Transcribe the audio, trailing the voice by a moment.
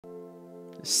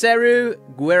Serhou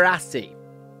Guirassy.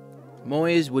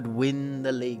 Moyes would win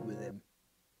the league with him.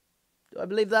 Do I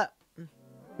believe that?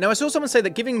 Now, I saw someone say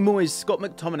that giving Moyes Scott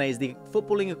McTominay is the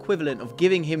footballing equivalent of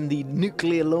giving him the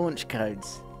nuclear launch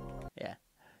codes. Yeah,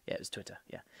 it was Twitter,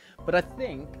 yeah. But I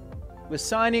think the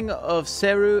signing of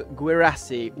Serhou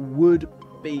Guirassy would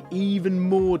be even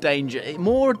more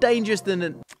dangerous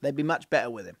than... They'd be much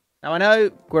better with him. Now, I know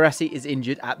Guirassy is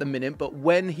injured at the minute, but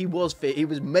when he was fit, he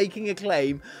was making a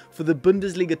claim for the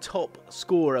Bundesliga top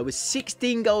scorer with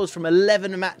 16 goals from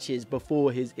 11 matches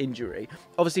before his injury.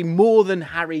 Obviously, more than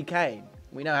Harry Kane.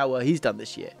 We know how well he's done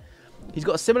this year. He's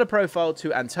got a similar profile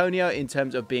to Antonio in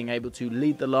terms of being able to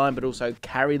lead the line, but also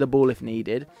carry the ball if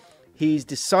needed. He's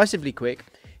decisively quick.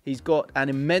 He's got an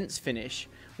immense finish.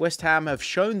 West Ham have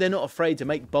shown they're not afraid to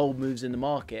make bold moves in the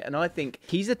market, and I think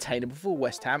he's attainable for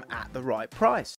West Ham at the right price.